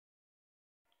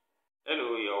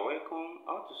Hello, you're welcome.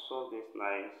 How to solve this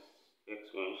nice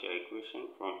exponential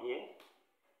equation from here?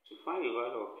 To find the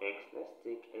value of x, let's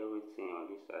take everything on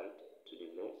this side to the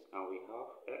left, and we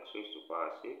have x raised to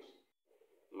power 6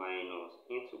 minus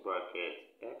into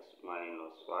bracket x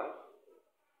minus 5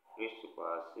 raised to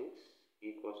power 6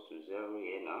 equals to 0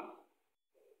 here now.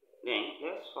 Then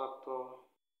let's factor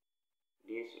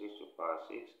this raised to power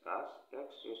 6 as x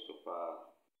raised to power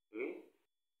 3,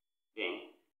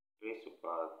 then raised to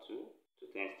power 2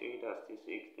 times 3, that's still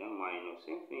 6, then minus,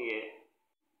 same thing here,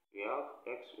 we have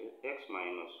x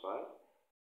minus 5,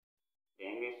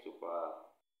 then raised to power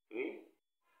 3,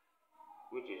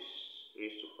 which is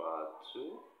raised to power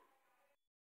 2,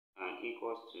 and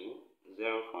equals to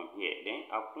 0 from here. Then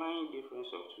applying difference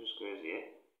of two squares here,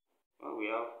 when we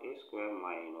have a square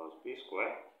minus b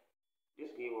square,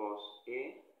 this gives us a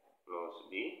plus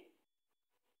b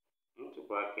into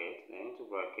bracket, then into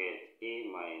bracket a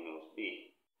minus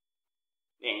b.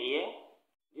 Then here,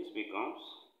 this becomes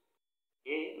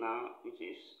a now, which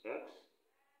is x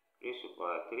raised to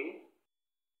power 3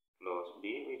 plus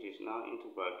b, which is now into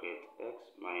bracket x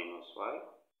minus 5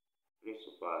 raised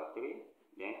to power 3,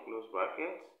 then close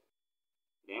bracket,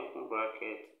 then open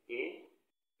bracket a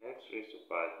x raised to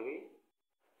power 3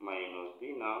 minus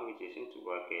b now, which is into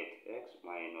bracket x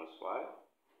minus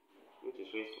 5, which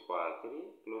is raised to power 3,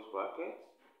 close bracket,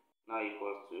 now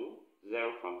equals to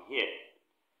 0 from here.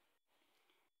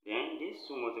 Then these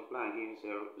two multiply and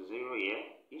give 0 here.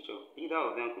 Either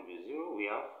of them could be 0. We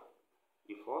have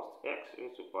the first x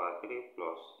raised to power 3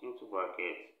 plus into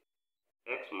bracket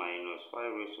x minus 5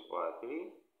 raised to power 3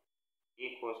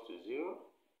 equals to 0.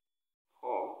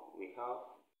 Or we have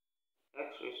x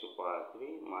raised to power 3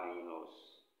 minus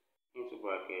into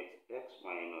bracket x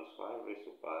minus 5 raised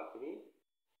to power 3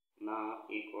 now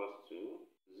equals to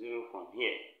 0 from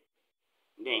here.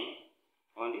 Then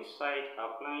on this side,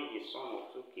 applying the sum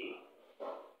of two cubes,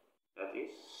 that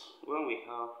is, when we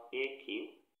have a cube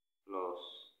plus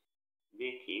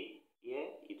b cube, here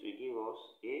it will give us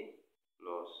a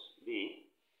plus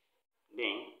b,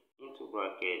 then into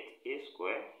bracket a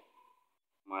square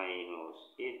minus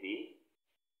ab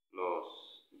plus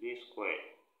b square.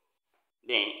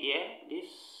 Then here,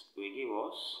 this will give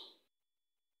us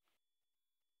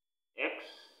x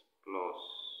plus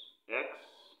x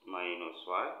minus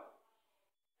 5.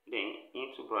 Then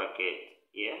into bracket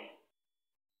here,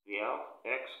 we have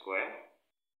x square,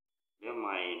 then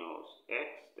minus x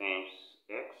times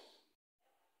x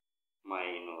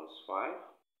minus 5,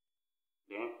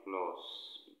 then plus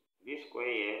b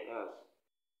square here, that's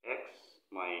x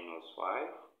minus 5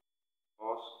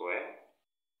 all square,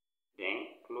 then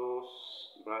close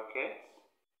bracket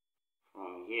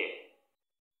from here,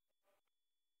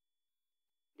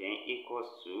 then equals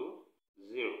to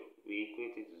 0. We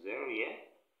equate it to 0 here.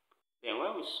 Then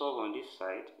when we solve on this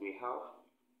side, we have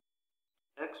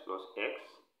x plus x,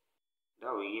 that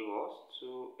will give us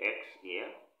 2x here,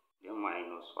 then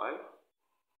minus 5,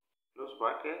 close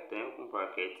bracket, then open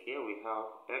bracket, here we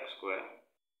have x square,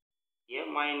 here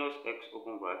minus x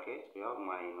open bracket, we have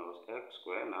minus x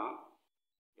square now,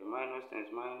 the minus times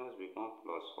minus become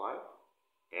plus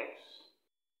 5x,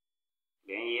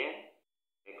 then here,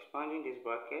 expanding this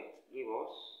bracket, give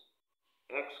us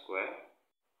x square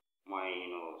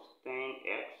minus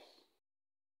 10x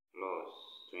plus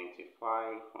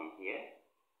 25 from here,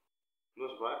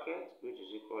 close bracket, which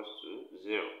is equals to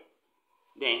 0.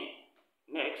 Then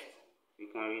next,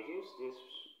 we can reduce this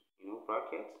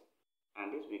bracket,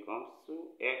 and this becomes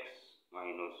 2x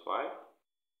minus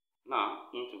 5. Now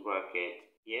into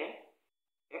bracket here,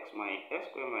 x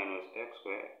square minus x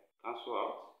square cancel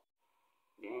out.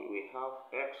 Then we have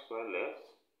x square left.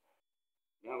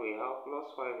 Then we have plus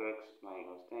 5x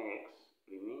minus 10x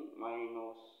remain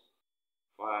minus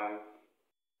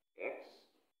 5x.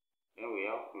 Then we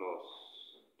have plus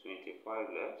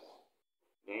 25 left.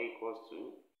 Then equals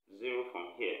to 0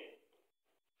 from here.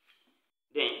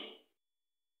 Then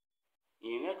in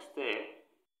the next step,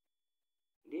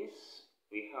 this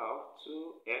we have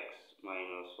 2x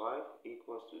minus 5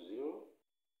 equals to 0.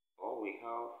 Or we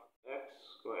have x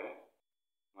square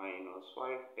minus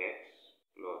 5x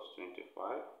plus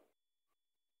 25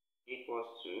 equals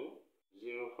to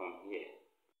 0 from here.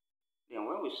 Then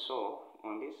when we solve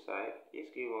on this side,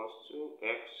 this gives us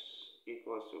 2x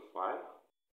equals to 5,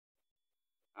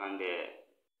 and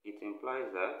it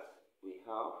implies that we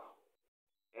have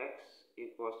x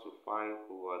equals to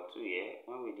 5 over 2 here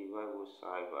when we divide both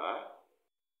sides by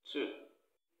 2.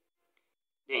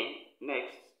 Then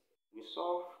next, we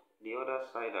solve the other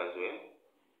side as well.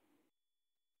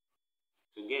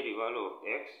 to get the value of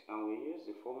x, and we use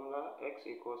the formula x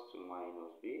equals to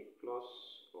minus b plus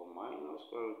or minus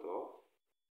square root of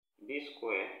b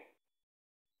squared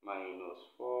minus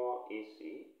 4ac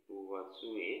over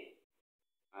 2a,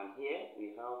 and here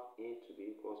we have a to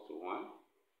be equals to 1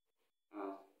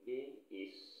 and b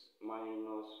is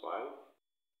minus 5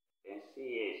 and c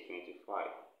here is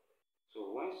 25.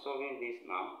 So when solving this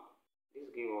now, this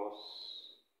gives us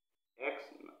x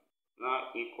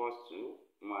now equals to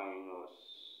minus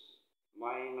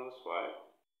 5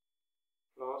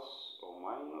 plus or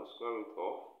minus square root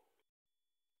of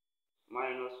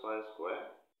minus 5 square,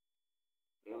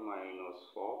 then minus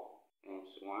 4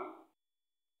 times 1,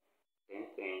 then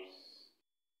times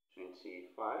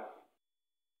 25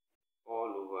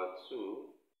 all over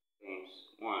 2 times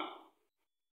 1.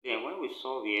 Then when we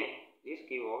solve here, this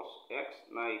gives us x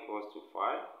now equals to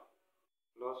 5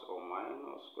 plus or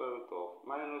minus square root of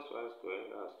minus 5 square,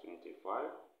 that's 25,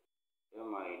 then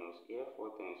minus here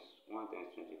 4 times 1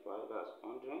 times 25, that's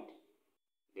 100,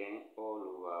 then all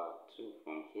over 2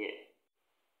 from here.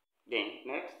 Then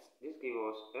next, this gives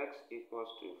us x equals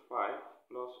to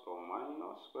 5 plus or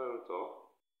minus square root of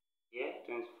here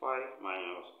 25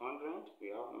 minus 100, we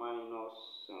have minus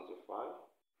 75,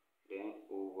 then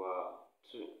over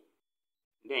 2.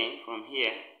 Then from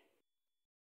here,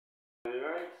 I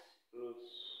write root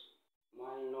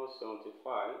minus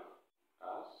 75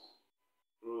 as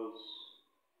root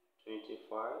 25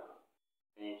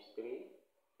 times 3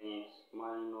 times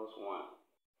minus 1.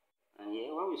 And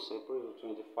here when we separate root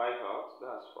 25 out,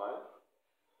 that's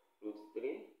 5, root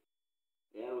 3,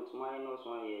 then root minus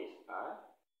 1 here is I.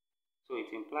 So it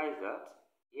implies that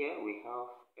here we have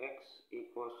x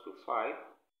equals to 5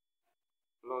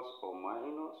 plus or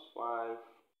minus 5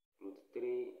 root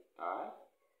 3i,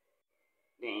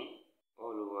 then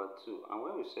all over 2. And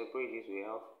when we separate this, we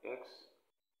have x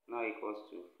now equals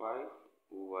to 5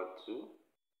 over 2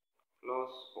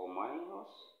 plus or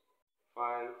minus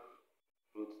 5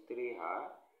 root 3i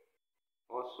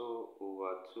also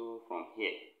over 2 from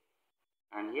here.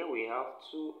 And here we have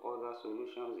two other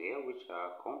solutions here which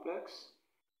are complex.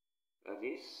 That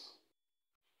is,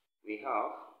 we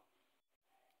have,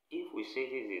 if we say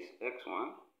this is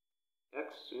x1,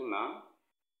 x2 now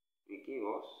will give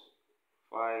us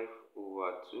 5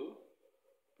 over 2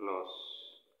 plus,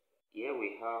 here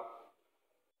we have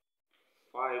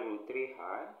 5 root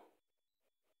 3i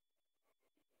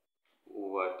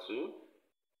over 2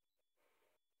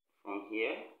 from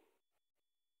here.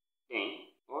 Then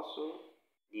also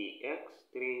the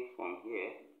x3 from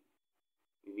here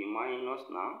will be minus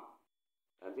now.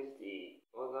 That is the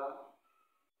other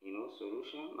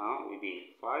solution. Now will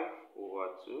be 5 over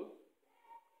 2,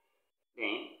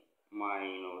 then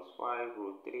minus 5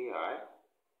 root 3i,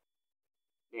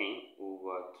 then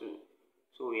over 2.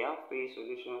 So we have 3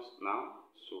 solutions now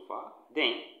so far.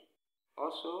 Then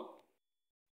also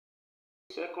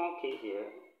the second case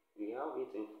here, we have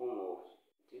it in form of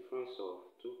difference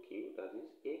of 2 cubes, that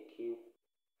is a cube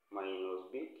minus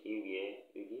b cube here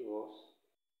will give us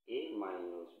a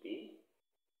minus b,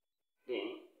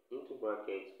 then into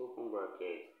brackets, open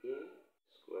bracket, a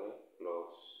square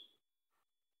plus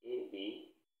ab,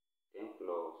 then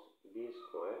plus b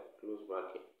square, close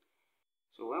bracket.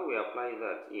 So when we apply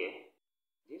that here,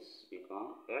 this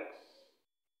becomes x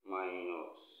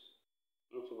minus,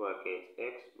 into bracket,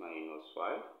 x minus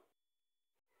 5,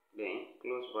 then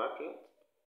close bracket,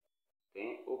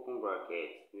 then open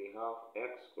bracket, we have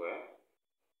x square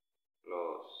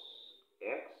plus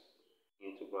x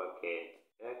into bracket,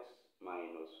 x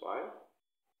minus 5,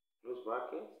 close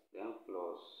bracket, then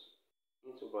plus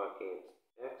into bracket,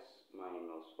 x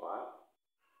minus 5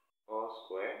 all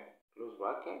square, close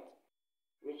bracket,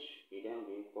 which will then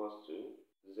be equals to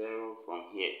 0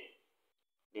 from here.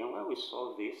 Then when we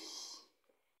solve this,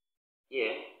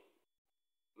 here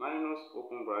minus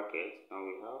open bracket, and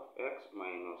we have x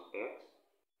minus x,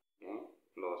 then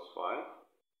plus 5,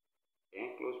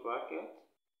 then close bracket,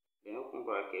 then open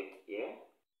bracket here.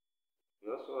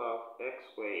 We also have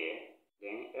x square here,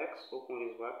 then x open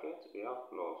this bracket, we have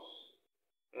plus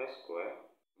x square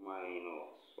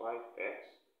minus 5x,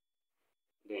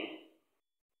 then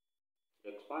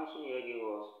expansion here gives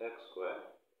us x square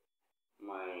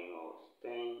minus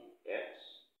 10x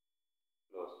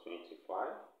plus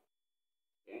 25,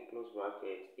 then close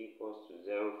bracket equals to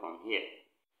 0 from here.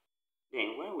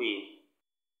 Then when we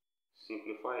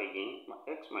simplify again,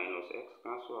 x minus x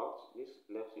cancel out, this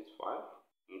left is 5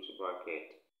 into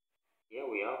bracket. Here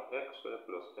we have x square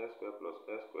plus x square plus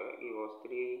x square give us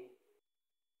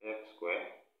 3x square.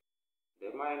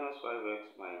 Then minus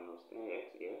 5x minus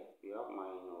 10x here, we have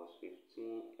minus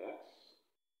 15x,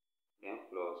 then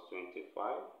plus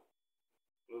 25,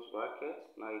 close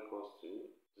bracket, now equals to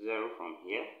 0 from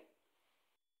here.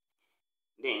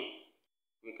 Then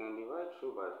we can divide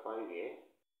through by 5 here,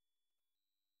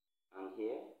 and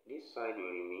here this side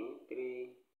will remain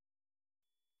 3x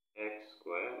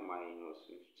squared minus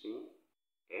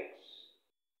 15x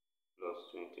plus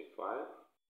 25,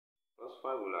 plus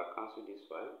 5 will cancel this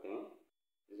 5, then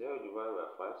 0 divided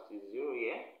by 5 is 0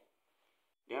 here.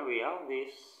 Then we have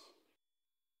this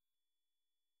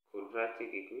quadratic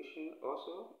equation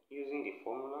also using the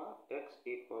formula x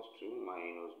equals to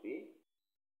minus b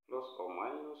plus or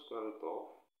minus square root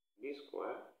of b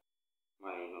squared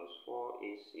minus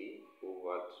 4ac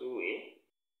over 2a,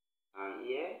 and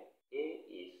here a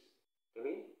is 3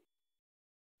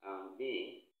 and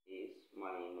b is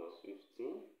minus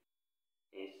 15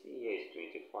 and c here is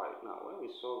 25. Now when we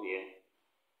solve here,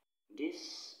 this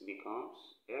becomes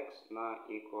x now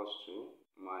equals to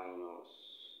minus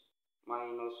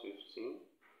 15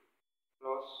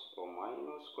 plus or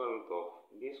minus square root of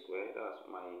b squared, that's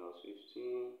minus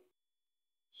 15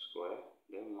 square,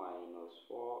 then minus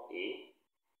 4a,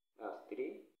 that's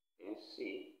 3, then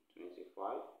c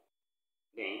 25,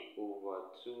 then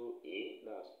over 2a,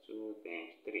 that's 2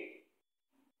 times 3.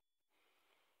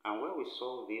 And when we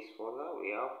solve this further,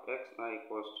 we have x now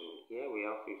equals to, here we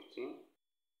have 15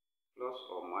 plus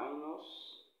or minus,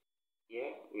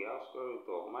 here we have square root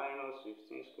of minus 15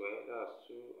 squared, that's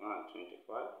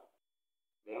 225,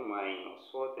 then minus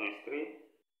 4 times 3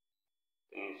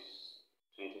 times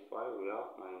 25, we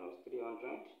have minus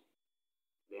 300,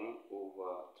 then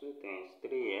over 2 times 3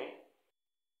 here,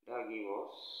 that gives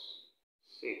us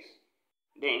 6.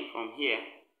 Then from here,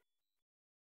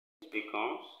 this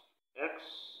becomes x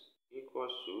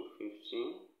equals to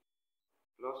 15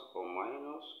 plus or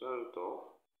minus square root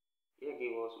of, here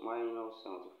give us minus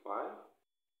 75,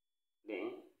 then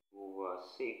over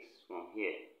 6 from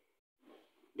here.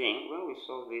 Then when we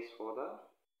solve this further,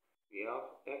 we have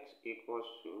x equals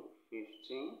to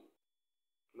 15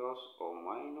 plus or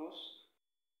minus,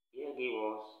 here give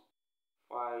us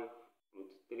 5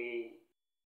 root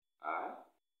 3i,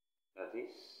 that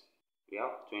is, we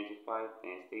have 25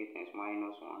 times 3 times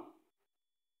minus 1,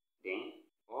 then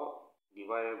all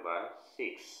divided by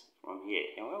 6 from here.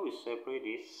 And when we separate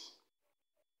this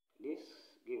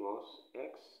gives us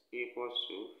x equals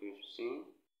to 15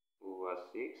 over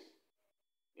 6,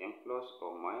 then plus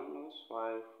or minus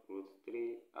 5 root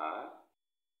 3i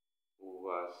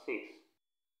over 6.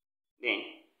 Then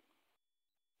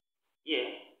here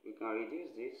we can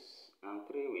reduce this, and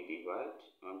 3 we divide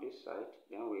on this side,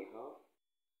 then we have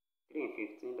 3 in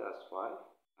 15, that's 5,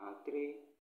 and 3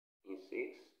 in 6,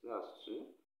 that's 2,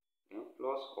 then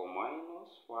plus or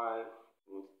minus 5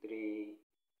 root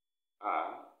 3i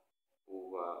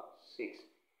over 6.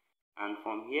 And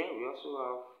from here we also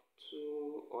have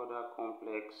two other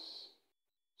complex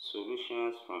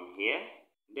solutions from here.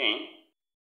 Then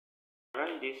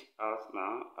write this out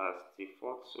now as the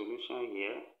fourth solution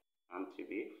here, and to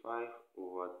be 5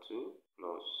 over 2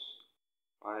 plus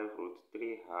 5 root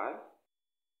 3i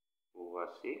over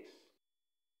 6.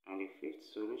 And the fifth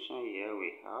solution here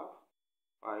we have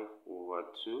 5 over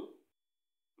 2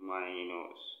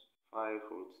 minus 5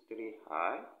 root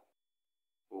 3i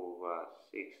over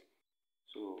 6.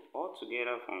 So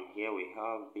altogether from here we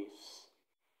have this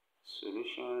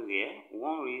solution here,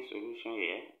 one real solution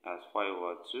here as 5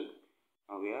 over 2,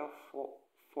 and we have four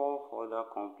other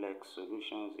complex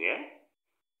solutions here.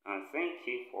 And thank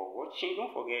you for watching.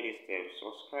 Don't forget this step,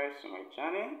 subscribe to my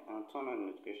channel and turn on the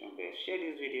notification bell. Share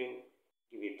this video,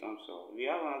 give it a thumbs up. If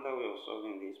you have another way of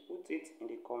solving this, put it in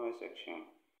the comment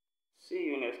section.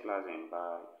 See you next class and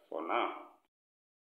bye for now.